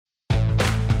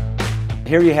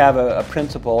here you have a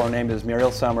principal. Her name is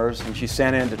Muriel Summers, and she's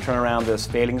sent in to turn around this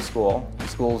failing school. The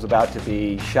school's about to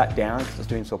be shut down because it's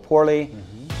doing so poorly.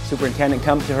 Superintendent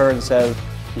comes to her and says,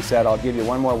 he said, "I'll give you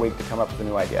one more week to come up with a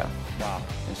new idea." Wow.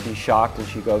 And she's shocked, and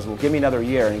she goes, "Well, give me another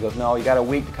year." And he goes, "No, you got a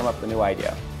week to come up with a new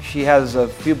idea." She has a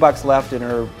few bucks left in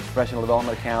her professional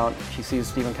development account. She sees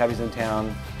Stephen Covey's in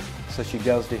town, so she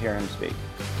goes to hear him speak.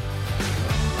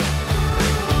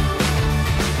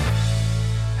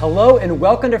 Hello and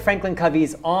welcome to Franklin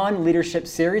Covey's On Leadership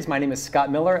series. My name is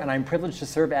Scott Miller and I'm privileged to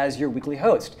serve as your weekly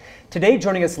host. Today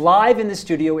joining us live in the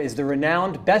studio is the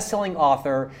renowned best-selling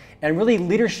author and really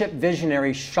leadership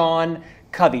visionary Sean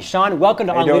Covey. Sean, welcome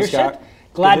to On Leadership. Scott?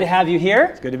 Glad to have you here.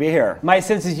 It's good to be here. My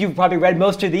sense is you've probably read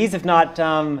most of these, if not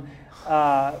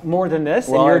more than this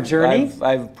in your journey.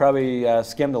 I've probably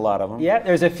skimmed a lot of them. Yeah,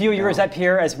 there's a few yours up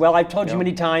here as well. I've told you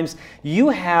many times, you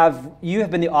have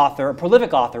been the author, a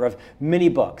prolific author of many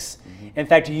books. In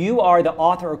fact, you are the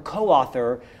author or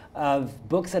co-author of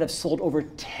books that have sold over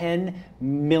 10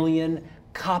 million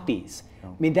copies. I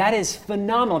mean, that is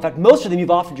phenomenal. In fact, most of them you've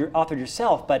authored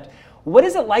yourself, but what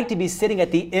is it like to be sitting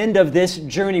at the end of this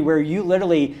journey where you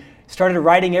literally started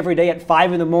writing every day at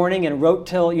 5 in the morning and wrote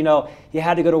till you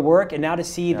had to go to work, and now to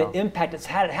see the impact it's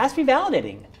had, it has to be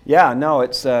validating. Yeah, no,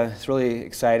 it's really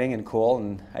exciting and cool,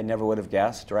 and I never would have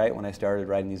guessed, right, when I started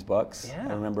writing these books. Yeah.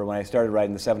 I remember when I started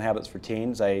writing The 7 Habits for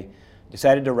Teens, I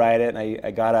decided to write it, and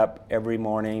I got up every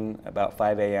morning about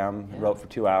 5 a.m., wrote for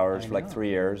 2 hours for like 3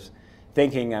 years,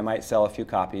 thinking I might sell a few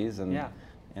copies, and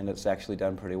it's actually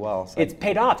done pretty well. So it's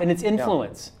paid off, and it's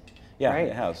influence. Yeah, right?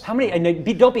 it has. How many,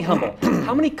 and don't be humble,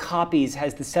 how many copies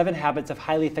has The 7 Habits of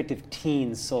Highly Effective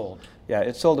Teens sold? Yeah,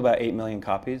 it sold about 8 million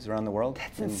copies around the world.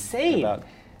 That's insane. In about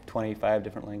 25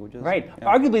 different languages. Right.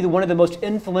 Yeah. Arguably one of the most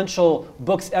influential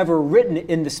books ever written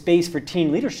in the space for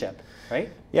teen leadership, right?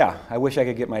 Yeah, I wish I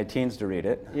could get my teens to read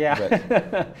it. Yeah.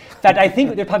 In fact, I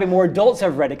think there are probably more adults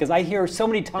have read it, because I hear so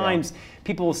many times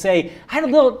people will say, I had a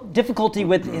little difficulty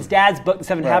with his dad's book, The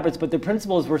 7 Habits, but the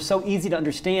principles were so easy to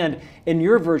understand in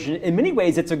your version. In many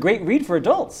ways, it's a great read for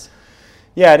adults.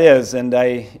 Yeah, it is, and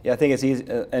I think it's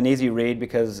an easy read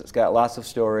because it's got lots of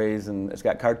stories, and it's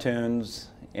got cartoons,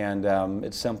 and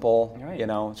it's simple. Right.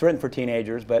 It's written for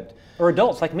teenagers, but or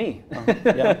adults like me.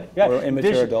 Or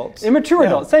immature adults. Immature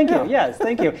adults. Thank you. Yes,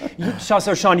 thank you. So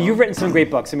Sean, you've written some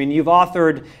great books. I mean, you've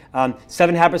authored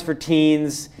 7 Habits for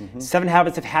Teens, 7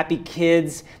 Habits of Happy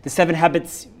Kids, the 7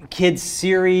 Habits Kids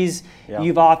series.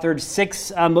 You've authored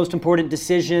 6 Most Important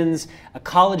Decisions, a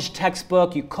college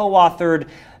textbook. You co-authored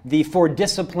the 4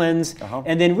 Disciplines,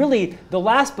 and then really the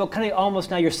last book, kind of almost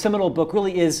now your seminal book,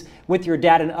 really is With Your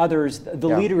Dad and Others, The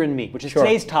Leader in Me, which is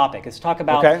today's topic. Let's talk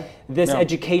about this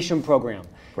education program.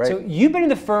 Great. So you've been in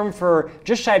the firm for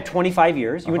just shy of 25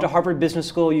 years. You went to Harvard Business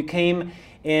School. You came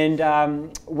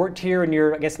and worked here in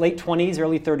your, I guess, late 20s,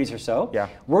 early 30s or so. Yeah.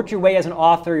 Worked your way as an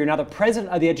author. You're now the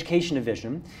president of the education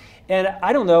division. And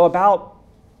I don't know, about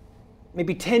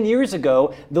maybe 10 years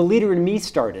ago, The Leader in Me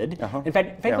started. In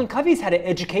fact, Franklin Covey's had an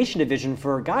education division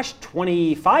for, gosh,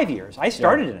 25 years. I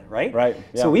started in it, right? Right.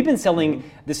 So we've been selling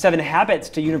the 7 Habits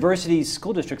to universities,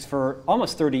 school districts for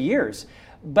almost 30 years.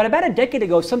 But about a decade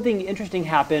ago, something interesting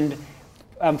happened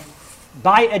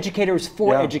by educators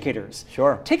for educators.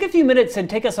 Sure. Take a few minutes and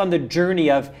take us on the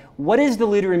journey of what is The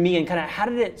Leader in Me and kind of how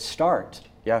did it start?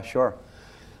 Yeah, sure.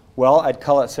 Well, I'd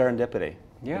call it serendipity.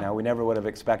 Yeah. We never would have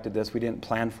expected this. We didn't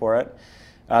plan for it.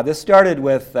 This started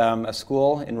with a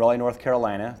school in Raleigh, North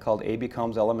Carolina called A.B.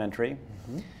 Combs Elementary.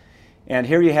 And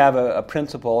here you have a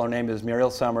principal. Her name is Muriel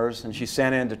Summers, and she's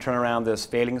sent in to turn around this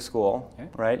failing school.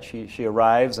 Right? She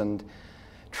arrives and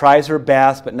tries her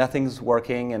best, but nothing's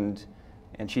working. And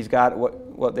she's got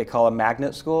what they call a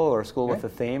magnet school, or a school with a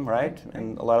theme, right?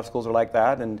 And a lot of schools are like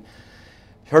that. And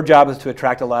her job is to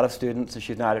attract a lot of students, and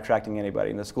she's not attracting anybody.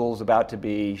 And the school's about to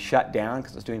be shut down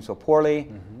because it's doing so poorly.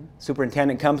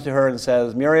 Superintendent comes to her and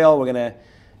says, "Muriel, we're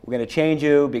gonna change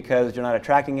you because you're not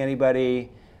attracting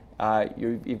anybody.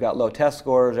 You've got low test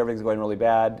scores. Everything's going really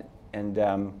bad." And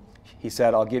he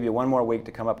said, "I'll give you one more week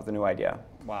to come up with a new idea."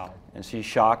 Wow. And she's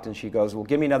shocked, and she goes, "Well,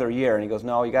 give me another year." And he goes,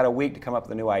 "No, you got a week to come up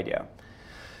with a new idea."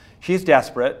 She's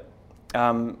desperate.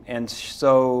 And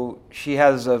so she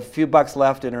has a few bucks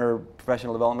left in her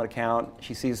professional development account.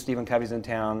 She sees Stephen Covey's in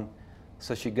town,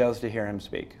 so she goes to hear him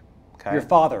speak. Okay? Your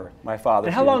father? My father.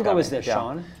 And how long ago was this,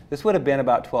 Sean? This would have been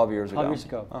about 12 years ago. 12 years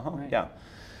ago. Right. Yeah.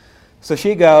 So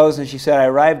she goes, and she said, "I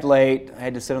arrived late. I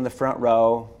had to sit in the front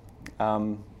row,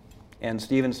 and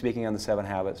Stephen's speaking on the 7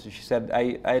 Habits." And she said,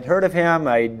 I'd heard of him.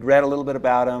 I'd read a little bit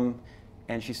about him.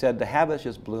 And she said, the habits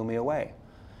just blew me away.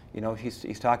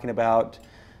 He's talking about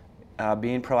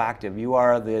being proactive. You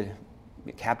are the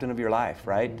captain of your life,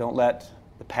 right? Don't let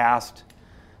the past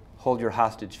hold your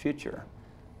hostage future,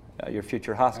 your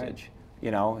future hostage. Right. You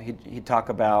know, he'd talk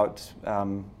about,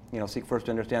 you know, seek first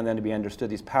to understand, then to be understood,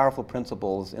 these powerful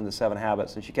principles in the 7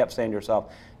 Habits. And she kept saying to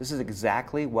herself, this is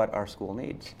exactly what our school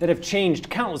needs. That have changed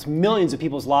countless millions of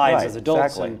people's lives Right, as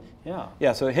adults. exactly. And, yeah.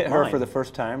 Yeah, so it hit her for the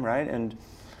first time, right? And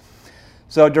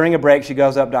so during a break, she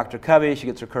goes up, Dr. Covey, she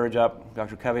gets her courage up.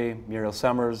 Dr. Covey, Muriel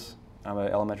Summers, I'm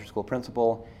an elementary school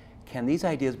principal. Can these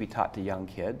ideas be taught to young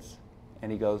kids?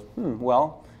 And he goes,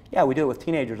 well, yeah, we do it with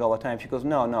teenagers all the time. She goes,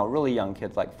 no, really young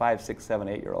kids, like 5, 6, 7,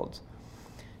 8-year-olds.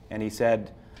 And he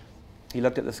said, he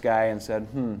looked at this guy and said,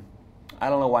 I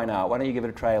don't know why not. Why don't you give it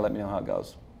a try and let me know how it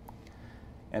goes?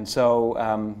 And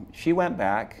so she went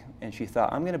back and she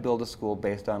thought, I'm going to build a school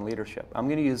based on leadership. I'm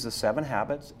going to use the 7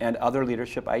 Habits and other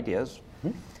leadership ideas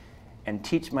and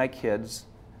teach my kids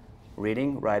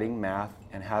reading, writing, math,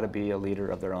 and how to be a leader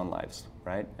of their own lives,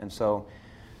 right? And so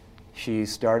she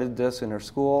started this in her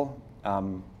school.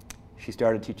 She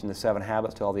started teaching the 7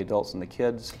 Habits to all the adults and the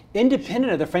kids.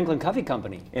 Independent of the Franklin Covey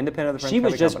Company. Independent of the She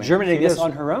Franklin was just Company. germinating this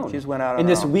on her own. She just went out on in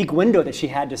her this own. weak window that she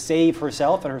had to save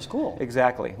herself and her school.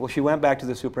 Exactly. Well, she went back to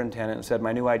the superintendent and said,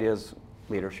 my new idea is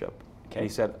leadership. Okay. And he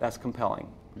said, that's compelling.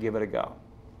 Give it a go.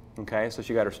 Okay, so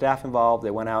she got her staff involved.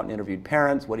 They went out and interviewed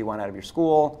parents. What do you want out of your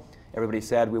school? Everybody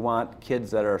said, we want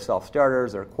kids that are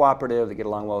self-starters, they're cooperative, they get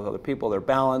along well with other people, they're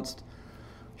balanced.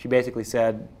 She basically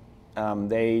said,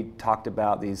 they talked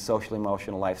about these social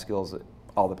emotional life skills that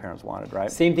all the parents wanted, right?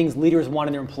 Same things leaders want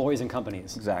in their employees and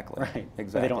companies. Exactly. Right.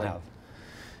 Exactly. But they don't have.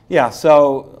 Yeah,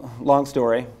 so long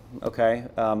story, okay.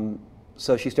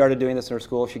 So she started doing this in her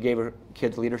school. She gave her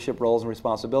kids leadership roles and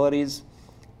responsibilities.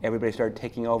 Everybody started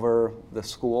taking over the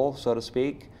school, so to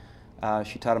speak.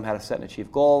 She taught them how to set and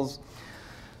achieve goals.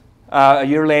 A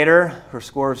year later, her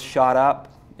scores shot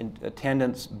up,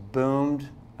 attendance boomed.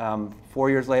 4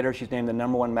 years later, she's named the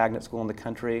 #1 magnet school in the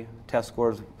country. Test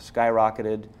scores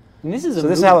skyrocketed. And this is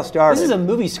this is how it started. This is a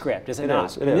movie script, is it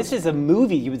not? It is. This is a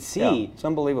movie you would see. Yeah, it's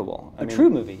unbelievable. A true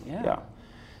movie, yeah. Yeah.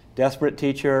 Desperate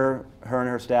teacher, her and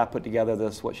her staff put together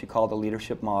this, what she called a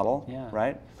leadership model, Yeah.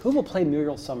 right? Who will play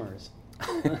Muriel Summers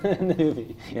in the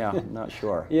movie? Yeah, not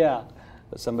sure. Yeah.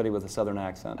 But somebody with a southern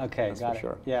accent. Okay, that's got for it.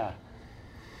 sure. Yeah.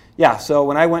 Yeah, so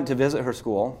when I went to visit her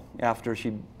school, after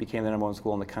she became the #1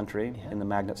 school in the country in the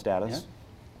magnet status,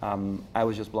 I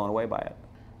was just blown away by it.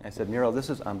 I said, Muriel, this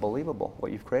is unbelievable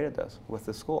what you've created this with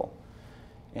this school.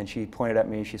 And she pointed at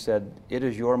me, she said, it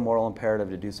is your moral imperative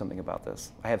to do something about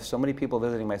this. I have so many people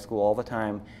visiting my school all the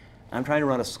time. I'm trying to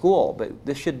run a school, but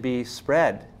this should be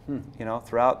spread, you know,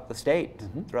 throughout the state,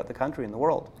 throughout the country and the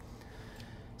world.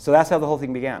 So that's how the whole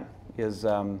thing began, is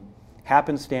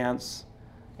happenstance,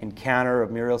 encounter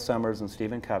of Muriel Summers and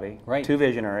Stephen Covey, two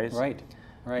visionaries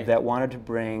that wanted to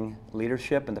bring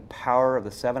leadership and the power of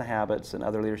the 7 Habits and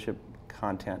other leadership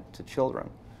content to children.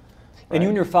 And you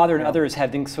and your father and others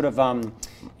have been sort of,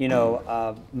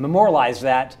 memorialized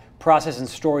that process and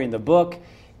story in the book.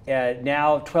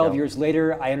 Now, 12 years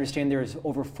later, I understand there's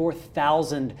over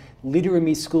 4,000 Leader in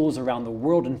Me schools around the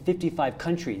world in 55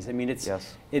 countries. I mean, it's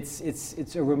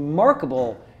a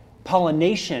remarkable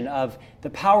pollination of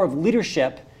the power of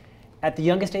leadership at the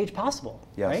youngest age possible.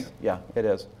 Yes. Right? Yeah, it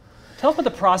is. Tell us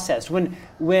about the process.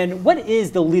 What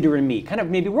is the Leader in Me? Kind of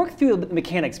maybe work through the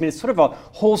mechanics. I mean, it's sort of a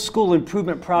whole school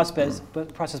improvement process,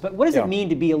 but what does it mean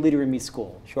to be a Leader in Me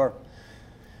school? Sure.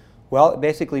 Well, it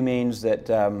basically means that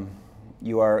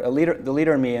you are a leader. The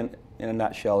Leader in Me, in a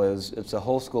nutshell, it's a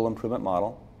whole school improvement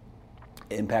model.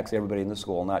 It impacts everybody in the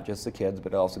school, not just the kids,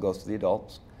 but it also goes to the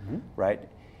adults, right?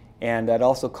 And I'd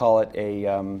also call it a...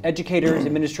 Educators,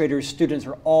 administrators, students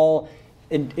are all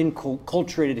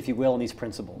enculturated, if you will, in these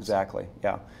principles. Exactly,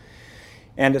 yeah.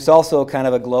 And it's also kind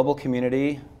of a global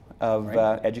community of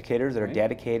educators that are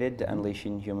dedicated to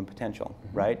unleashing human potential,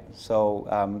 right?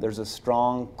 So there's a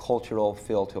strong cultural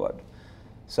feel to it.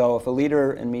 So if a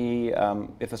Leader in Me,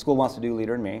 if a school wants to do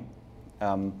Leader in Me,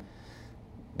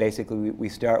 basically we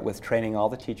start with training all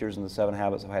the teachers in the 7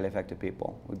 Habits of Highly Effective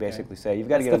People. We basically say, you've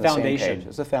got to get on the same page.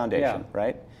 It's a foundation,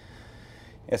 right?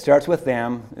 It starts with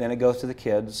them, then it goes to the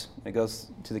kids. It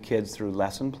goes to the kids through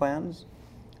lesson plans.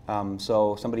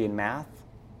 So somebody in math,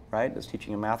 right, that's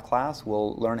teaching a math class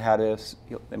will learn how to,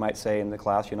 they might say in the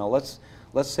class, you know, let's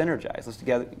synergize. Let's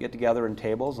get together in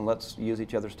tables and let's use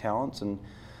each other's talents. And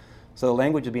so the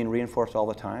language is being reinforced all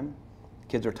the time.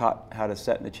 Kids are taught how to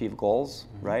set and achieve goals,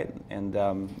 right? And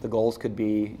the goals could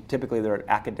be, typically they're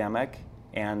academic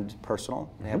and personal.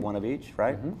 They have one of each,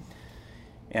 right?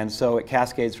 And so it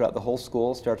cascades throughout the whole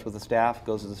school, starts with the staff,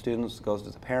 goes to the students, goes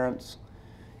to the parents,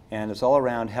 and it's all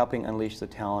around helping unleash the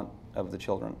talent of the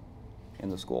children in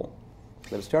the school.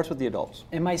 But it starts with the adults.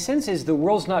 And my sense is the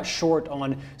world's not short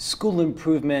on school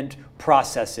improvement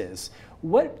processes.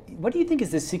 What do you think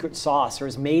is the secret sauce or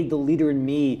has made the Leader in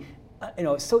Me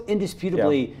so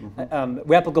indisputably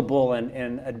replicable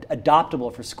and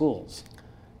adoptable for schools?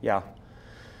 Yeah.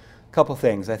 A couple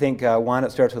things. I think one,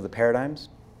 it starts with the paradigms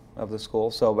of the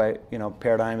school. So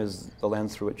paradigm is the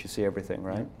lens through which you see everything,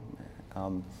 right?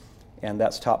 And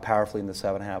that's taught powerfully in the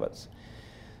 7 Habits.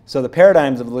 So the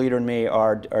paradigms of the Leader in Me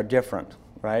are different,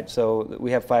 right? So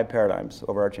we have 5 paradigms,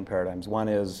 overarching paradigms. One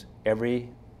is every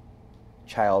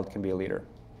child can be a leader.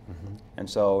 And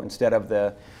so instead of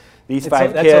these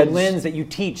 5 kids... That's a lens that you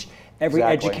teach every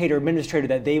Exactly. educator, administrator,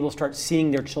 that they will start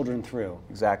seeing their children through.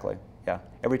 Exactly, yeah.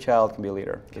 Every child can be a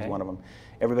leader, is one of them.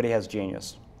 Everybody has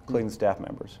genius, including the staff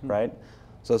members, right?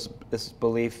 So this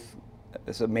belief,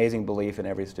 this amazing belief in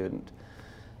every student.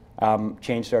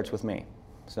 Change starts with me.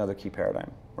 It's another key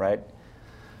paradigm, right?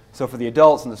 So for the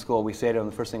adults in the school, we say to them,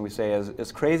 the first thing we say is,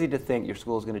 it's crazy to think your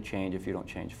school is going to change if you don't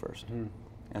change first.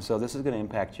 And so this is going to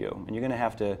impact you, and you're going to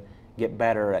have to get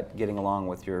better at getting along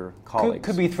with your colleagues.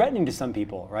 Could be threatening to some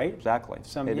people, right? Exactly.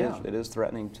 It is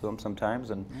threatening to them sometimes,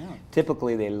 and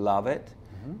typically they love it,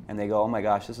 and they go, oh my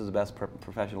gosh, this is the best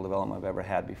professional development I've ever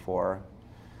had before,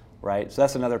 right? So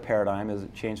that's another paradigm, is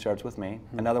change starts with me.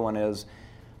 Another one is,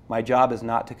 my job is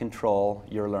not to control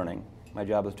your learning. My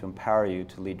job is to empower you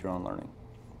to lead your own learning.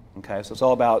 Okay, so it's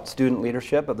all about student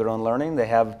leadership of their own learning. They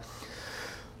have,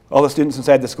 all the students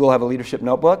inside the school have a leadership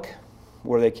notebook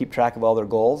where they keep track of all their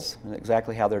goals and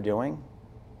exactly how they're doing.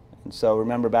 And so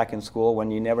remember back in school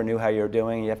when you never knew how you were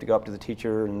doing, you have to go up to the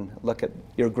teacher and look at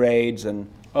your grades and...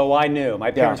 Oh, I knew.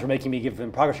 My parents were making me give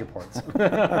them progress reports.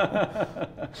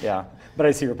 Yeah. But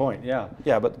I see your point, yeah.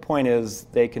 Yeah, but the point is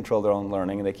they control their own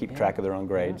learning and they keep track of their own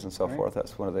grades and so forth.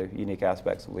 That's one of the unique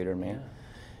aspects of Leader in Me.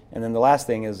 And then the last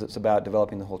thing is it's about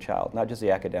developing the whole child, not just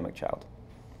the academic child.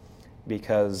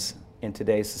 Because in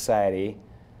today's society,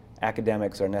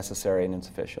 academics are necessary and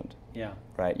insufficient. Yeah.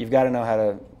 Right? You've got to know how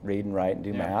to read and write and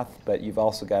do math, but you've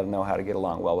also got to know how to get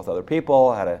along well with other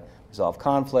people, how to resolve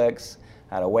conflicts,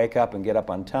 how to wake up and get up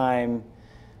on time,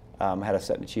 how to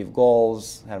set and achieve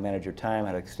goals, how to manage your time,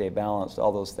 how to stay balanced,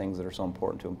 all those things that are so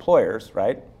important to employers,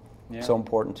 right? Yeah. So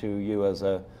important to you as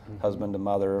a husband, a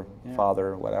mother,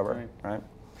 father, whatever, right?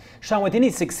 Sean, with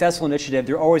any successful initiative,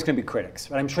 there are always going to be critics.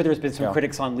 Right? I'm sure there's been some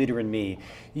critics on Leader in Me.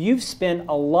 You've spent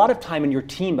a lot of time in your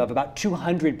team of about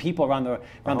 200 people around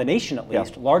the nation, at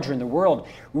least, larger in the world,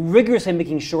 rigorously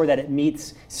making sure that it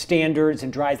meets standards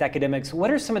and drives academics.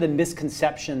 What are some of the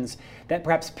misconceptions that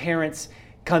perhaps parents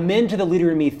come into the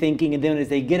Leader in Me thinking, and then as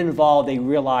they get involved, they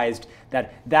realized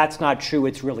that that's not true,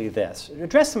 it's really this?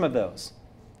 Address some of those.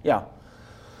 Yeah.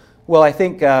 Well, I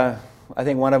think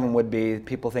one of them would be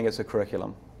people think it's a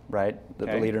curriculum. Right? That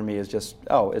the Leader in Me is just,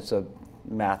 it's a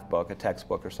math book, a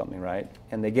textbook or something, right?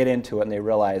 And they get into it and they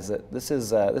realize that this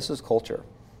is culture.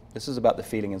 This is about the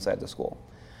feeling inside the school.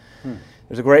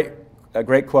 There's a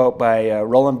great quote by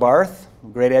Roland Barthes, a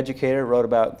great educator, wrote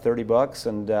about 30 books,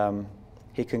 and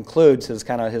he concludes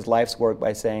his life's work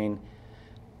by saying,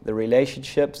 the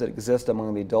relationships that exist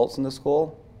among the adults in the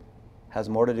school has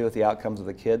more to do with the outcomes of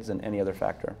the kids than any other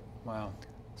factor. Wow.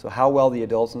 So how well the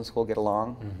adults in the school get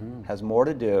along has more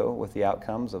to do with the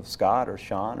outcomes of Scott or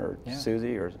Sean or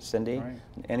Susie or Cindy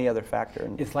than any other factor.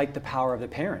 And it's like the power of the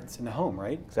parents in the home,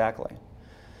 right? Exactly.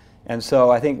 And so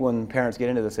I think when parents get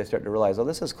into this, they start to realize,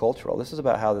 this is cultural. This is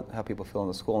about how people feel in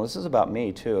the school. And this is about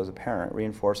me, too, as a parent,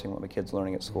 reinforcing what my kid's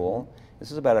learning at school. This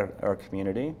is about our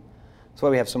community. That's why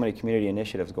we have so many community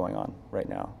initiatives going on right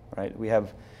now, right? We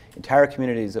have entire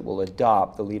communities that will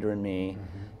adopt the Leader in Me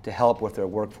to help with their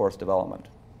workforce development.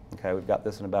 Okay, we've got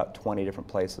this in about 20 different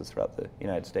places throughout the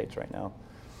United States right now.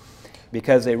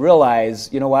 Because they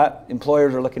realize, you know what,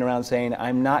 employers are looking around saying,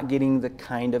 I'm not getting the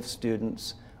kind of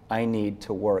students I need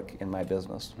to work in my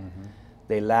business.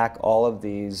 They lack all of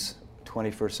these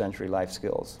 21st century life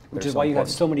skills. Which is why you have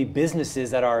so many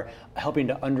businesses that are helping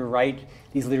to underwrite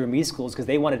these Leader in Me schools, because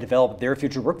they want to develop their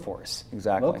future workforce.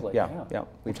 Exactly. Locally. Yeah.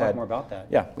 We'll talk more about that.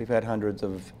 Yeah, we've had hundreds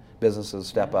of businesses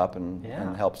step up and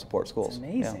help support schools. It's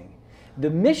amazing. The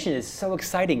mission is so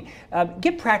exciting.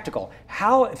 Get practical.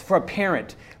 How, for a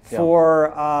parent,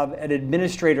 for an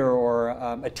administrator or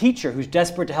a teacher who's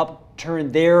desperate to help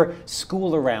turn their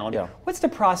school around, what's the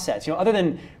process? Other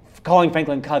than calling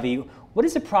Franklin Covey, what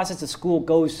is the process the school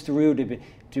goes through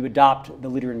to adopt the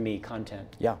Leader in Me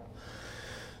content? Yeah.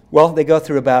 Well, they go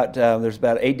through there's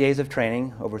about 8 days of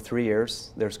training over 3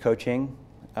 years. There's coaching.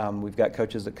 We've got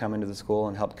coaches that come into the school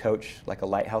and help coach like a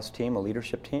lighthouse team, a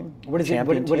leadership team. What's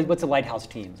a lighthouse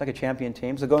team? It's like a champion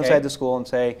team. So go inside the school and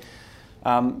say,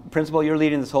 Principal, you're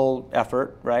leading this whole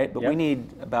effort, right? But Yep. we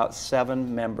need about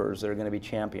 7 members that are going to be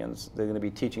champions. They're going to be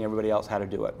teaching everybody else how to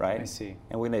do it, right? I see.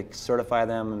 And we're going to certify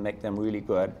them and make them really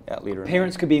good at leader.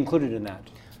 Parents could be included in that.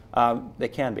 They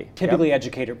can be. Typically Yep.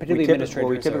 educator, particularly administrators.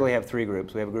 Well, we typically have 3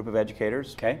 groups. We have a group of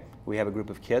educators. Okay. We have a group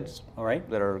of kids. All right.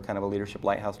 That are kind of a leadership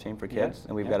lighthouse team for kids, Yeah.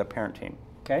 and we've Yeah. got a parent team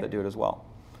Okay. that do it as well,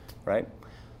 right?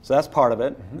 So that's part of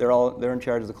it. They're in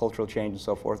charge of the cultural change and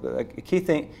so forth. But a key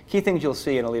things you'll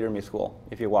see in a Leader in Me school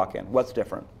if you walk in. What's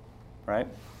different, right?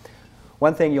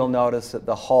 One thing you'll notice that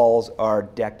the halls are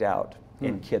decked out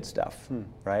in kid stuff,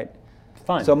 right?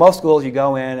 Fun. So most schools you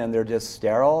go in and they're just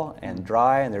sterile and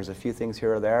dry, and there's a few things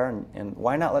here or there, and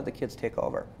why not let the kids take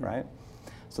over, right?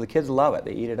 So the kids love it.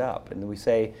 They eat it up, and we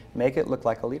say make it look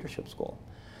like a leadership school.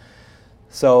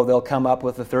 So they'll come up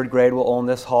with the 3rd grade will own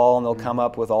this hall, and they'll come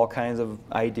up with all kinds of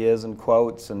ideas and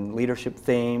quotes and leadership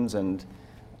themes, and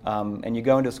you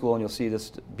go into a school and you'll see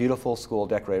this beautiful school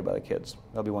decorated by the kids.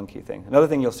 That'll be one key thing. Another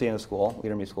thing you'll see in a school,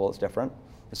 Leader in Me school, it's different.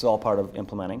 This is all part of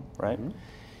implementing, right?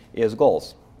 Is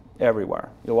goals everywhere.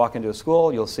 You'll walk into a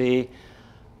school, you'll see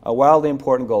a wildly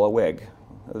important goal, a WIG.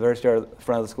 At the very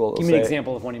front of the school, Give me an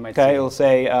example of one you might okay, see. it'll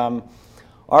say,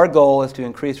 our goal is to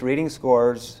increase reading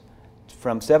scores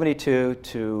from 72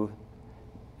 to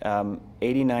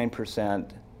 89%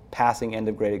 passing end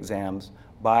of grade exams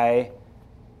by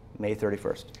May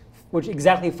 31st. Which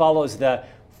exactly follows the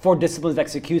 4 disciplines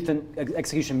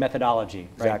execution methodology.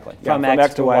 Right? Exactly. From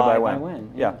X to Y by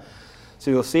when. Yeah. So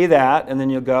you'll see that, and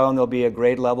then you'll go and there'll be a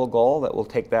grade level goal that will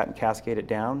take that and cascade it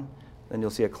down. Then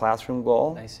you'll see a classroom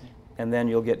goal. I see. And then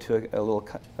you'll get to a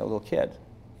little kid,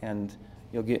 and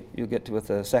you'll get to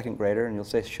with a 2nd grader, and you'll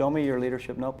say, "Show me your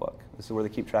leadership notebook." This is where they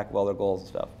keep track of all their goals and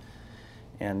stuff.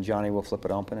 And Johnny will flip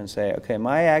it open and say, "Okay,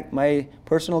 my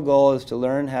personal goal is to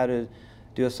learn how to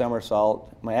do a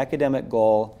somersault. My academic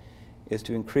goal is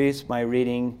to increase my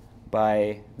reading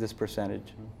by this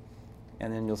percentage."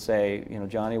 And then you'll say,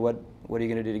 "Johnny, what are you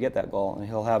going to do to get that goal?" And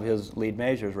he'll have his lead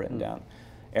measures written down.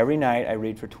 Every night I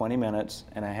read for 20 minutes,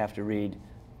 and I have to read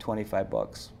 25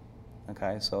 books.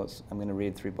 Okay, so I'm going to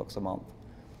read 3 books a month.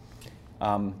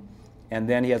 And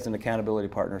then he has an accountability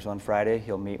partner. So on Friday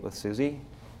he'll meet with Susie,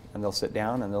 and they'll sit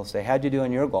down and they'll say, "How'd you do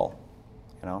on your goal?"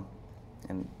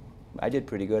 And I did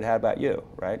pretty good. How about you,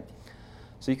 right?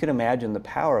 So you can imagine the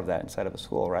power of that inside of a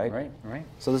school, right? Right.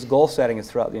 So this goal setting is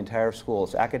throughout the entire school.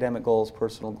 It's academic goals,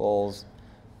 personal goals.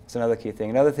 It's another key thing.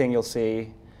 Another thing you'll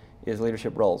see is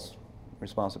leadership roles,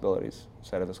 responsibilities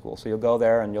inside of a school. So you'll go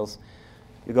there and you'll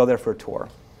go there for a tour,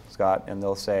 Scott, and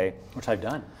they'll say, which I've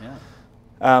done.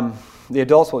 Yeah. The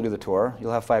adults will do the tour.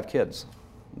 You'll have 5 kids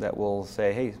that will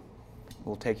say, "Hey,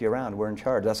 we'll take you around. We're in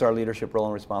charge." That's our leadership role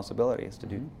and responsibility, is to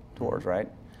do tours, right?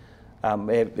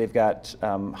 They've got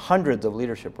hundreds of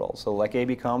leadership roles. So like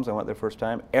AB Combs, I went there first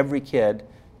time. Every kid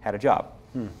had a job.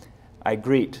 I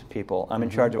greet people. I'm in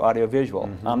charge of audiovisual.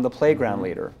 I'm the playground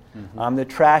leader. I'm the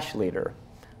trash leader.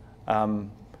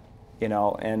 And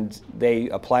they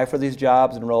apply for these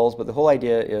jobs and roles, but the whole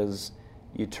idea is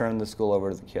you turn the school over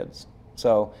to the kids.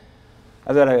 So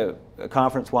I was at a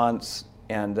conference once,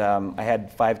 and I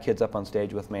had 5 kids up on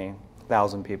stage with me,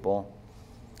 1,000 people.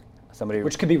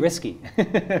 Which could be risky.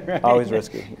 Right? Always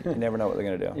risky. You never know what they're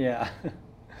going to do. Yeah.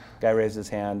 Guy raised his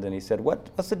hand and he said,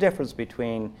 "What's the difference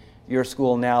between your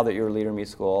school now that you're a Leader in Me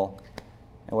school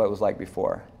and what it was like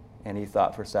before?" And he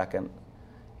thought for a second.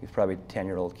 He was probably a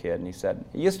 10-year-old kid, and he said,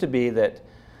 "It used to be that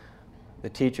the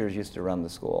teachers used to run the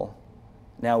school.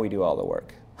 Now we do all the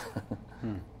work."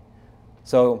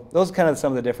 So those are kind of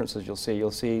some of the differences you'll see.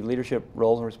 You'll see leadership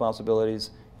roles and responsibilities.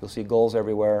 You'll see goals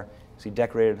everywhere. You'll see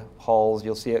decorated halls.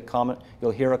 You'll see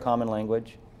you'll hear a common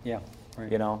language. Yeah.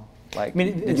 Right. Like, I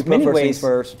mean, did you in many put first ways, things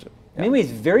first? in many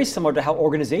ways, very similar to how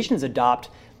organizations adopt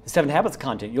the 7 Habits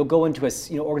content. You'll go into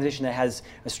a organization that has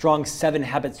a strong 7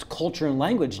 Habits culture and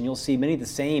language, and you'll see many of the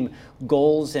same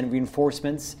goals and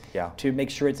reinforcements to make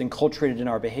sure it's enculturated in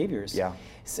our behaviors. Yeah.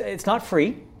 So it's not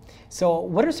free. So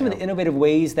what are some of the innovative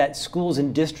ways that schools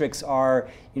and districts are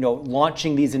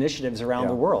launching these initiatives around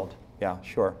the world? Yeah,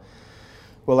 sure.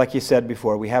 Well, like you said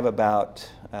before, we have about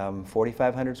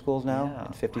 4,500 schools now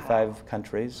in 55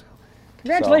 countries.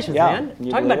 Congratulations, so, man.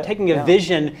 Talking about it? taking a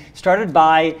vision started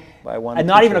by one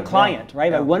not even a teacher. client,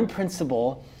 right? Yeah. By one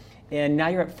principal, and now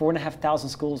you're at 4,500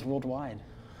 schools worldwide.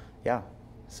 Yeah.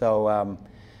 So,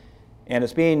 and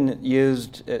it's being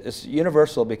used, it's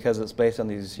universal because it's based on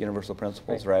these universal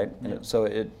principles, right? And so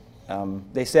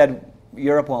they said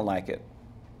Europe won't like it.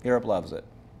 Europe loves it,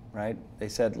 right? They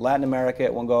said Latin America,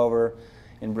 it won't go over.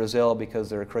 In Brazil, because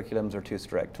their curriculums are too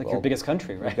strict. Like your biggest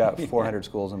country, right? We've got 400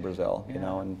 schools in Brazil,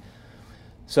 and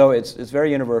So it's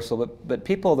very universal, but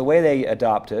people, the way they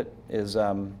adopt it is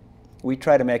we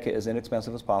try to make it as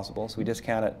inexpensive as possible, so we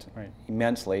discount it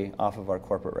immensely off of our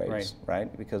corporate rates,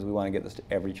 right? Because we want to get this to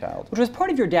every child. Which was part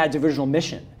of your dad's original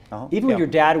mission. Even when your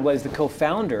dad was the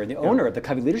co-founder and the owner of the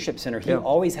Covey Leadership Center, he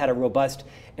always had a robust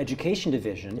education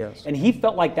division, and he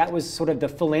felt like that was sort of the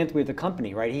philanthropy of the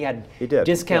company, right? He had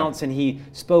discounts, and he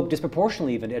spoke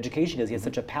disproportionately even to education because he had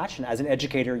such a passion. As an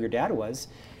educator, your dad was,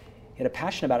 he had a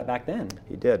passion about it back then.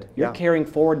 He did. You're carrying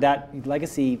forward that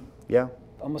legacy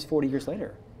almost 40 years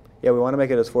later. Yeah, we want to make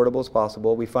it as affordable as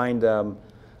possible. We find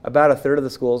about a third of the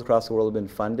schools across the world have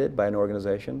been funded by an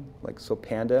organization, like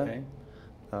Panda,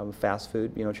 fast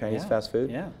food, Chinese fast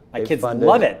food. Yeah, my kids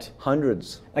love it.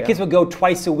 Hundreds. My kids would go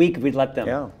twice a week if we'd let them.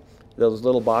 Yeah, those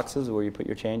little boxes where you put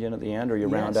your change in at the end, or you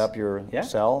round up your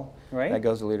cell. Right. That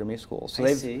goes to Leader Me schools. So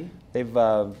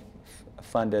they've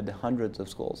funded hundreds of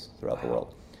schools throughout the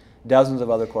world. Dozens of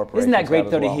other corporations. Isn't that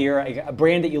great, though, to hear a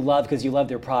brand that you love because you love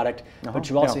their product, but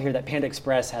you also hear that Panda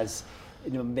Express has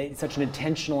made such an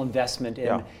intentional investment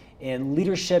in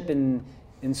leadership in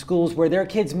schools where their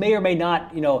kids may or may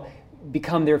not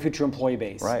become their future employee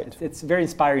base. Right. It's very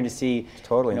inspiring to see. It's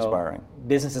totally inspiring.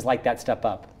 Businesses like that step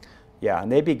up. Yeah,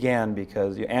 and they began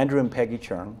because Andrew and Peggy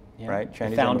Chern, right,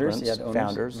 Chinese founders,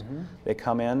 founders, they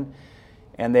come in.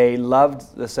 And they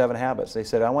loved the 7 Habits. They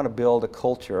said, I want to build a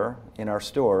culture in our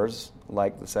stores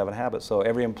like the 7 Habits. So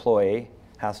every employee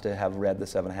has to have read the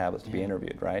 7 Habits to be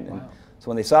interviewed, right? And so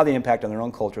when they saw the impact on their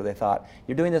own culture, they thought,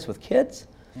 you're doing this with kids?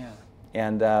 Yeah.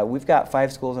 And we've got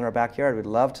 5 schools in our backyard we'd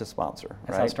love to sponsor.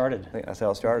 That's how it started. That's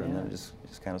how it started, and then it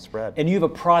just kind of spread. And you have a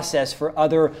process for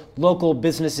other local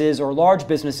businesses or large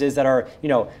businesses that are,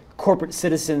 corporate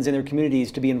citizens in their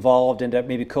communities to be involved and to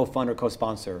maybe co-fund or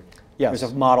co-sponsor. Yes.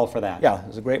 There's a model for that. Yeah,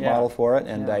 there's a great model for it,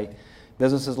 and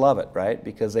businesses love it, right?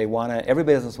 Because they want to. Every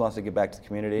business wants to give back to the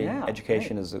community. Yeah,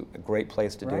 education is a great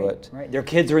place to do it. Right. Their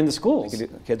kids are in the schools.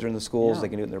 Kids are in the schools. They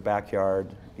can do it in their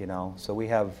backyard. So we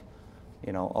have,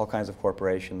 all kinds of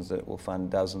corporations that will fund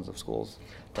dozens of schools.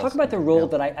 Talk about the role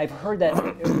that I've heard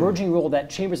that emerging role that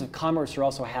chambers of commerce are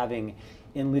also having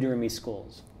in Leader in Me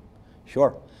schools.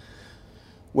 Sure.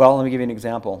 Well, let me give you an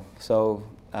example. So.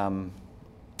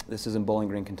 This is in Bowling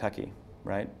Green, Kentucky,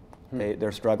 right?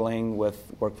 They're struggling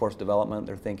with workforce development.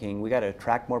 They're thinking, we got to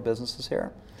attract more businesses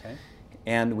here. Okay.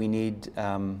 And we need,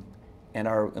 and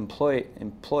our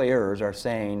employers are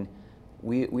saying,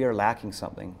 we are lacking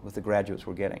something with the graduates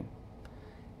we're getting.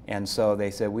 And so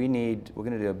they said, we're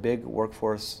going to do a big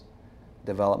workforce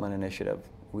development initiative.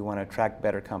 We want to attract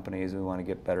better companies. We want to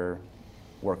get better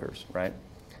workers, right?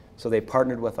 So they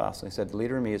partnered with us. And they said,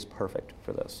 Leader in Me is perfect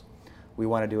for this. We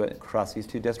want to do it across these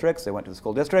 2 districts. They went to the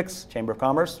school districts, Chamber of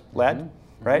Commerce led,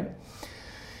 right?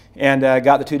 And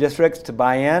got the 2 districts to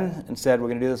buy in and said, we're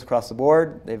going to do this across the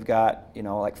board. They've got,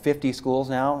 like 50 schools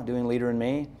now doing Leader in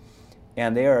Me,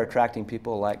 and they are attracting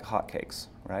people like hotcakes,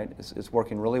 right? It's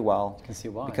working really well. I can see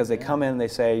why. Because they come in and they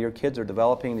say, your kids are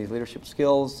developing these leadership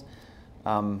skills.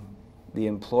 The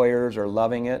employers are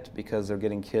loving it because they're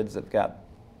getting kids that got,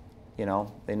 they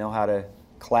know how to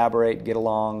collaborate, get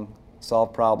along,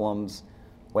 solve problems,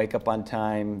 wake up on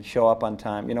time, show up on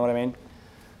time, you know what I mean?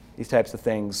 These types of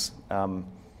things.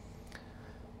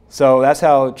 So that's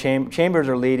how chambers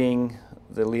are leading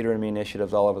the Leader in Me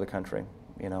initiatives all over the country.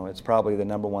 It's probably the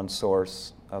 #1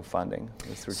 source of funding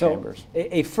is through chambers.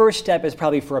 A first step is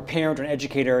probably for a parent or an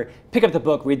educator, pick up the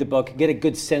book, read the book, get a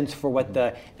good sense for what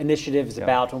the initiative is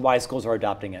about and why schools are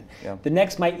adopting it. The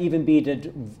next might even be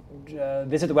to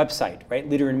visit the website, right?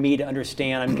 Leader in Me, to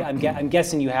understand. I'm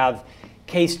guessing you have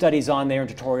case studies on there and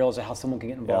tutorials of how someone can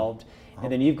get involved.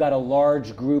 And then you've got a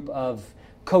large group of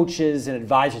coaches and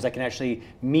advisors that can actually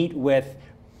meet with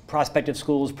prospective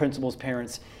schools, principals,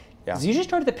 parents. Does it usually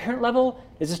start at the parent level?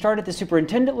 Does it start at the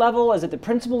superintendent level? Is it the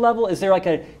principal level? Is there like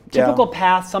a typical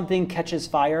path something catches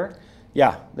fire?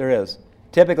 Yeah, there is.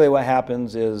 Typically what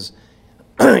happens is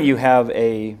you have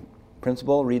a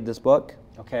principal read this book.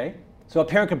 Okay. So a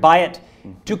parent could buy it,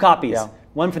 2 copies,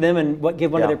 one for them and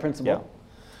give one to their principal.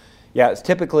 Yeah, it's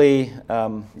typically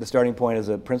the starting point is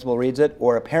a principal reads it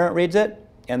or a parent reads it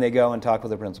and they go and talk with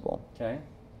the principal. Okay.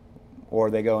 Or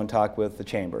they go and talk with the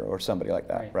chamber or somebody like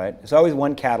that, right? It's always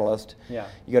one catalyst. Yeah.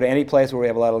 You go to any place where we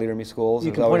have a lot of Leader in Me schools.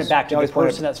 You can point it back to the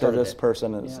person that started it. This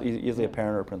person is usually a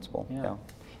parent or a principal. Yeah.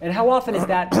 And how often is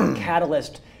that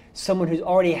catalyst someone who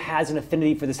already has an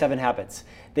affinity for the 7 Habits?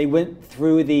 They went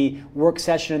through the work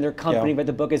session in their company, read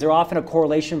the book. Is there often a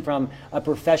correlation from a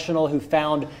professional who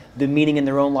found the meaning in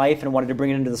their own life and wanted to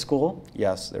bring it into the school?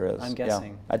 Yes, there is. I'm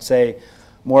guessing. Yeah. I'd say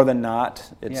more than not,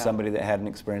 it's somebody that had an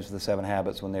experience with the 7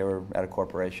 Habits when they were at a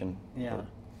corporation. Yeah.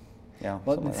 Yeah.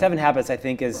 Well, something like Seven Habits, I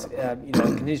think, is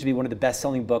continues to be one of the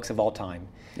best-selling books of all time.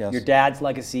 Yes. Your dad's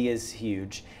legacy is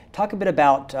huge. Talk a bit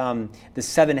about the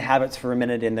 7 Habits for a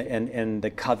minute and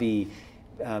the Covey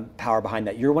power behind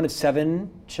that. You're one of 7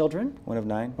 children? One of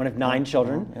 9. One of 9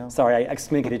 children. Yeah. Sorry, I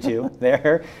excommunicated you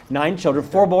there. 9 children.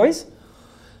 4 boys?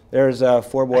 There's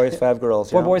 4 boys, 5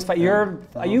 girls. 4 boys, 5.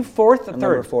 Are you 4th or 3rd?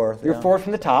 Number 4th. You're 4th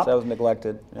from the top. So I was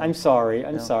neglected. Yeah. I'm sorry.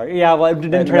 I'm sorry. Yeah, well, it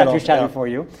didn't turn out too shabby for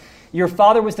you. Your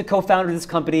father was the co-founder of this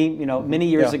company, many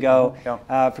years ago.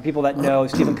 Yeah. For people that know,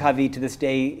 Stephen Covey, to this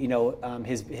day,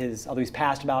 his although he's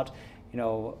passed about,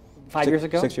 5 years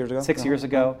ago? 6 years ago. 6 years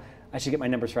ago. I should get my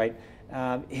numbers right.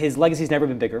 His legacy's never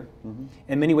been bigger.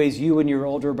 In many ways, you and your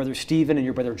older brother Stephen and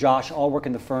your brother Josh all work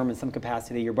in the firm in some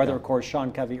capacity. Your brother, of course,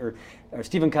 Sean Covey, or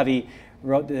Stephen Covey,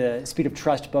 wrote the Speed of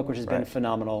Trust book, which has been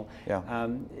phenomenal. Yeah.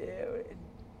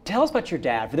 Tell us about your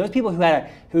dad. For those people who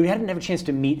hadn't had a chance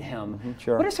to meet him,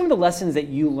 Sure. what are some of the lessons that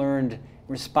you learned,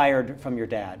 inspired from your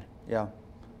dad? Yeah.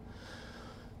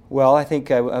 Well, I think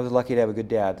I was lucky to have a good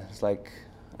dad. It's like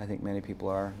I think many people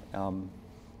are.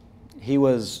 He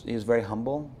was very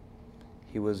humble.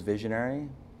 He was visionary.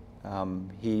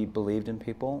 He believed in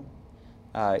people.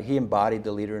 He embodied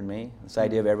the leader in me. This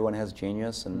idea of everyone has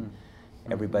genius and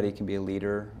everybody can be a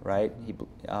leader, right?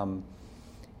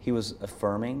 He was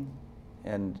affirming,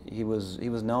 and he was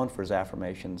known for his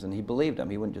affirmations, and he believed them.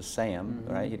 He wouldn't just say them,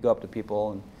 right? He'd go up to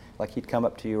people and like he'd come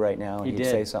up to you right now and he'd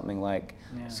say something like,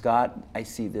 "Scott, I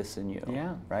see this in you."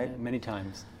 Yeah, right? Yeah, many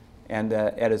times. And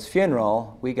at his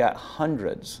funeral, we got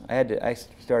hundreds. I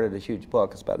started a huge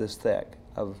book. It's about this thick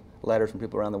of letters from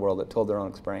people around the world that told their own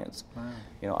experience.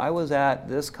 Wow. I was at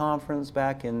this conference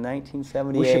back in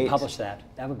 1978. We should publish that.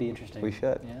 That would be interesting. We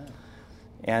should. Yeah.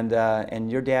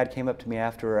 And your dad came up to me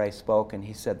after I spoke, and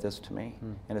he said this to me,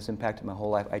 and it's impacted my whole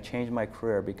life. I changed my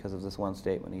career because of this one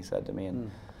statement he said to me.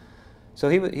 And so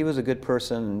he was a good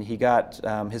person. And he got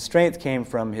his strength came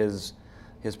from his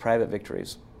private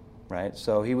victories, right?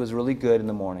 So he was really good in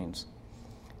the mornings.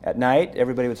 At night,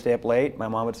 everybody would stay up late. My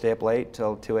mom would stay up late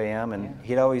till 2 a.m. and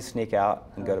he'd always sneak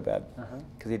out and go to bed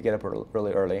because he'd get up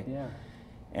really early. Yeah.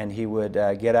 And he would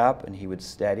get up and he would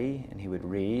study and he would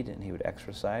read and he would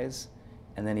exercise.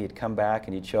 And then he'd come back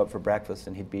and he'd show up for breakfast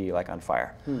and he'd be like on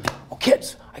fire. "Oh,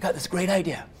 kids, I got this great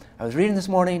idea. I was reading this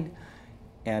morning."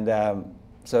 And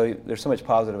so there's so much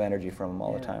positive energy from him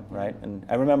all the time, right? And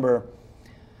I remember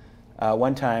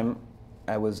one time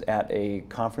I was at a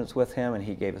conference with him and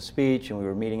he gave a speech and we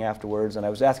were meeting afterwards and I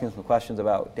was asking him some questions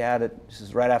about, "Dad, this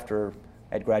is right after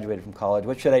I'd graduated from college.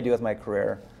 What should I do with my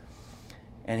career?"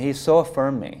 And he so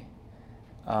affirmed me.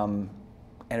 And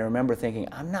I remember thinking,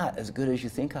 "I'm not as good as you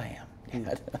think I am,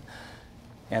 Dad."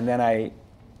 And then I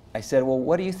said, "Well,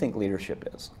 what do you think leadership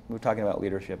is?" We were talking about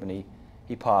leadership, and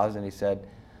he paused and he said,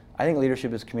 "I think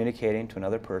leadership is communicating to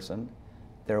another person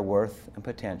their worth and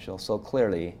potential so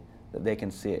clearly that they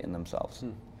can see it in themselves."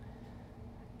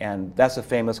 And that's a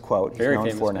famous quote. He's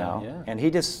known for now. Yeah. And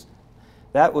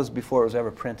that was before it was ever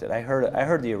printed. I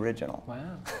heard the original.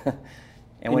 Wow.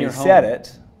 And when he said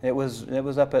it, it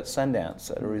was up at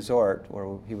Sundance at a resort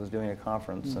where he was doing a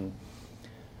conference. And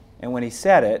when he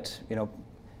said it,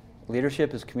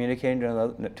 leadership is communicating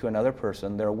to another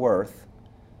person their worth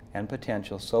and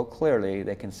potential so clearly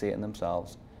they can see it in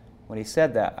themselves. When he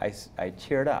said that, I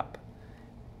teared up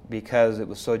because it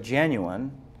was so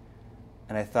genuine,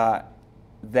 and I thought,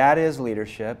 that is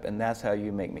leadership, and that's how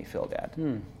you make me feel,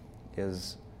 Dad.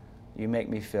 Is you make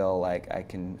me feel like I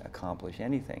can accomplish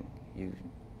anything.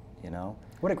 You know.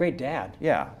 What a great dad.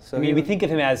 Yeah. So we think of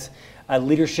him as a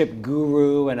leadership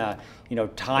guru and a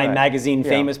Time magazine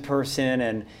famous person,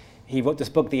 and he wrote this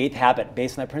book, The 8th Habit,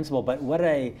 based on that principle. But what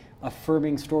a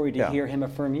affirming story to hear him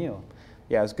affirm you.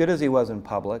 Yeah, as good as he was in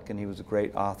public, and he was a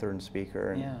great author and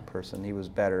speaker and person, he was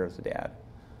better as a dad.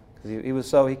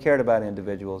 Because he cared about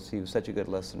individuals. He was such a good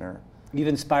listener. You've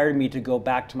inspired me to go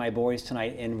back to my boys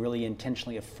tonight and really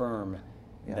intentionally affirm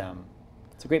them.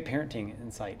 It's a great parenting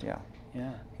insight. Yeah.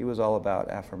 Yeah. He was all about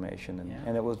affirmation,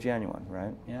 and it was genuine,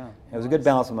 right? Yeah. It was a good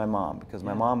balance with my mom, because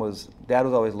my dad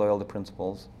was always loyal to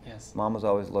principles. Yes. Mom was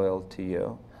always loyal to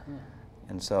you.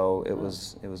 And so it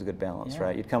was a good balance,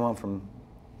 right? You'd come home from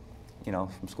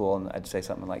school, and I'd say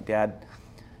something like, "Dad,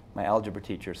 my algebra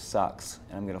teacher sucks,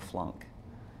 and I'm going to flunk,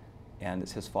 and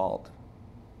it's his fault."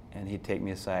 And he'd take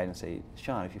me aside and say,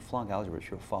 "Sean, if you flunk algebra, it's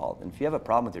your fault. And if you have a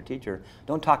problem with your teacher,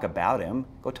 don't talk about him.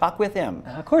 Go talk with him."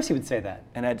 Of course he would say that.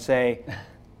 And I'd say,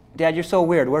 "Dad, you're so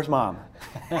weird. Where's Mom?"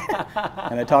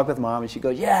 And I'd talk with Mom, and she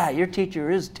goes, "Yeah, your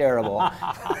teacher is terrible.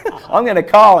 I'm going to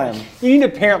call him." You need a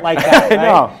parent like that, right?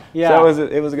 No. Yeah. So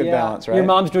it was a good balance, right? Your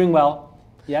mom's doing well.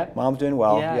 Yeah. Mom's doing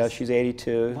well. Yes. Yeah, she's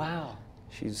 82. Wow.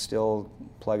 she's still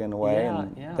plugging away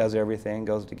and does everything,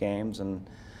 goes to games, and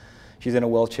she's in a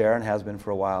wheelchair and has been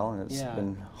for a while, and it's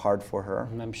been hard for her.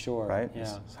 I'm sure. Right?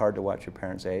 Yeah. It's hard to watch your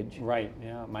parents age. Right,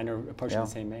 yeah. Mine are approaching the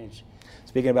same age.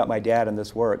 Speaking about my dad and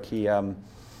this work, he,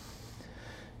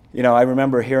 you know, I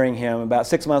remember hearing him about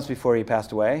 6 months before he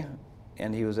passed away,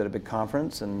 and he was at a big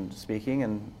conference and speaking,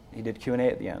 and he did Q&A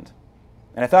at the end.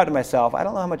 And I thought to myself, I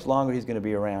don't know how much longer he's going to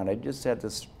be around. I just had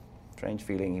this strange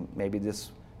feeling, maybe this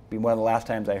would be one of the last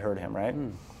times I heard him, right?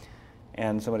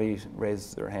 And somebody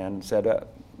raised their hand and said,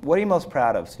 what are you most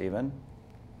proud of, Stephen?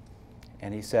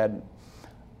 And he said,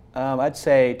 I'd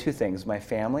say two things. My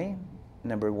family,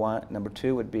 number one. Number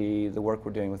two would be the work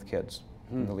we're doing with kids,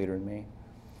 and the leader in me.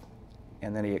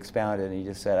 And then he expounded and he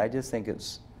just said, I just think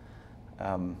it's,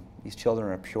 these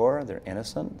children are pure, they're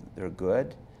innocent, they're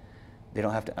good. They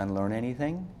don't have to unlearn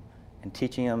anything. And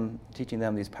teaching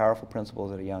them these powerful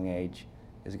principles at a young age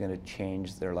is going to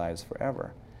change their lives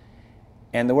forever.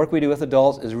 And the work we do with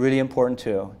adults is really important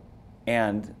too.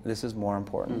 And this is more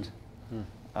important.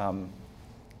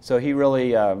 So he really,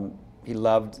 he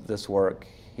loved this work.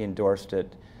 He endorsed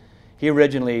it. He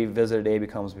originally visited A.B.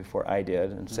 Combs before I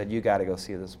did and said, you got to go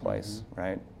see this place,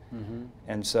 right?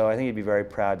 And so I think he'd be very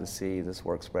proud to see this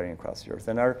work spreading across the earth.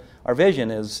 And our vision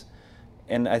is,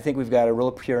 and I think we've got a real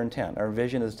pure intent, our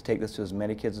vision is to take this to as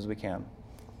many kids as we can.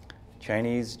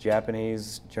 Chinese,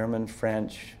 Japanese, German,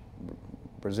 French,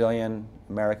 Brazilian,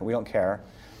 American, we don't care.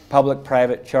 Public,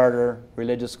 private, charter,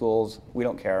 religious schools, we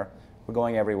don't care. We're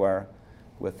going everywhere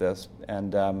with this.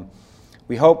 And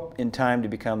we hope in time to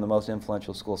become the most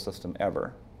influential school system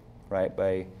ever, right,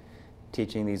 by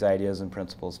teaching these ideas and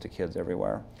principles to kids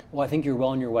everywhere. Well, I think you're well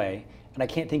on your way. And I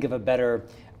can't think of a better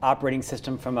operating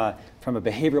system from a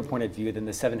behavioral point of view than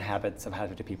the 7 Habits of Highly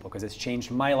Effective People, because it's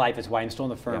changed my life. It's why I'm still in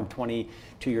the firm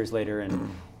 22 years later,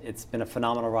 and it's been a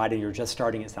phenomenal ride, and you're just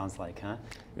starting, it sounds like, huh?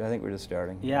 I think we're just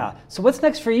starting. Yeah. So what's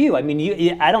next for you? I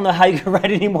mean, I don't know how you can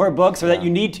write any more books or that you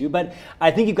need to, but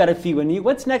I think you've got a few in you.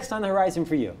 What's next on the horizon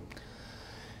for you?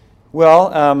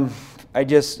 Well,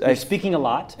 You're speaking a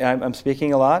lot. I'm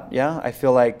speaking a lot, yeah. I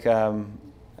feel like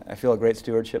I feel a great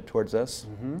stewardship towards this,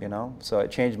 you know. So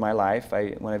it changed my life.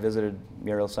 When I visited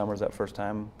Muriel Summers that first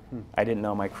time, I didn't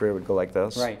know my career would go like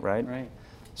this, right?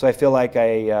 So I feel like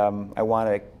I want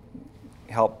to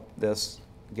help this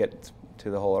get to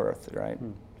the whole earth, right?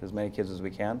 As many kids as we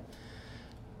can.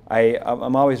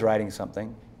 I'm always writing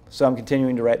something. So I'm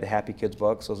continuing to write the Happy Kids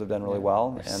books. Those have done really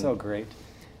well. They're so great.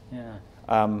 Yeah.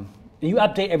 You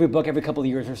update every book every couple of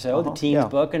years or so, the teens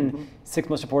book and 6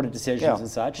 Most Important Decisions and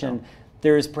such. And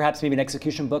there's perhaps maybe an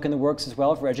execution book in the works as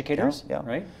well for educators,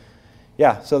 right?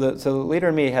 Yeah, so the Leader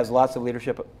in Me has lots of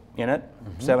leadership in it.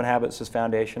 7 Habits is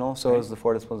foundational, so is the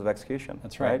 4 Disciplines of Execution.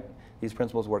 That's right. These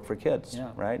principles work for kids,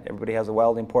 right? Everybody has a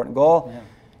wildly important goal.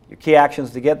 Your key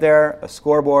actions to get there, a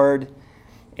scoreboard,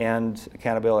 and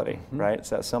accountability, right?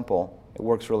 It's that simple. It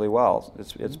works really well.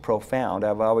 It's profound.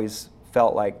 I've always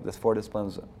felt like the 4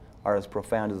 Disciplines are as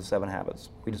profound as the 7 Habits.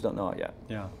 We just don't know it yet.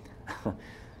 Yeah.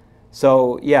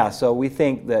 So we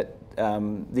think that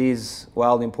these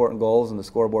wildly important goals and the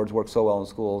scoreboards work so well in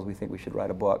schools, we think we should write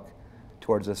a book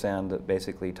towards this end that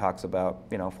basically talks about,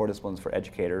 4 disciplines for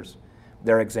educators,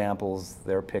 their examples,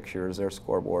 their pictures, their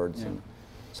scoreboards. And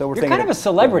so we're You're kind of a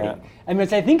celebrity. I mean,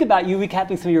 as I think about you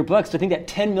recapping some of your books, I think that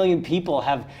 10 million people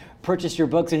have purchased your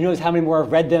books, and who knows how many more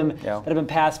have read them that have been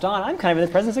passed on. I'm kind of in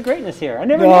the presence of greatness here. I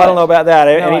never knew I don't know about that.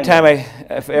 Anytime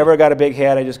if I ever got a big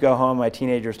head, I just go home. My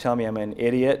teenagers tell me I'm an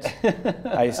idiot.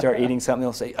 I start eating something,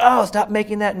 they'll say, "Oh, stop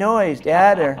making that noise,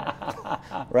 Dad,"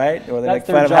 right? Or they make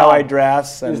fun of how I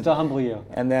dress. Just to humble you.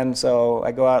 And then so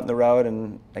I go out on the road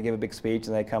and I give a big speech,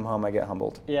 and they come home, I get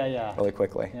humbled. Really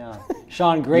quickly. Yeah.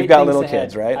 Sean, great. You've got things little ahead.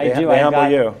 kids, right? I do. They humble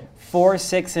you. 4,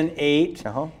 6, and 8.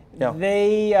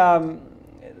 They.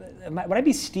 Would I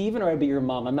be Stephen or would I be your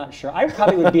mom? I'm not sure. I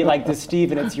probably would be like the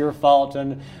Stephen, it's your fault,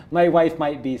 and my wife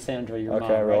might be Sandra, your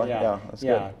mom. Okay, really? Right? Yeah, that's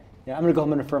good. Yeah, I'm going to go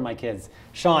home and affirm my kids.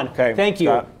 Sean, okay, thank you.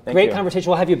 Scott, great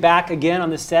conversation. We'll have you back again on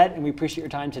the set, and we appreciate your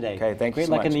time today. Okay, thank you Great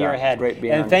so luck much, in the year Scott. ahead. It's great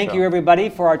being and on thank the you, show. everybody,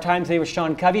 for our time today with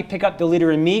Sean Covey. Pick up The Leader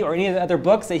in Me or any of the other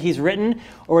books that he's written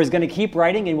or is going to keep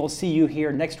writing, and we'll see you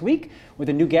here next week with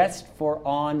a new guest for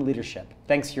On Leadership.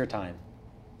 Thanks for your time.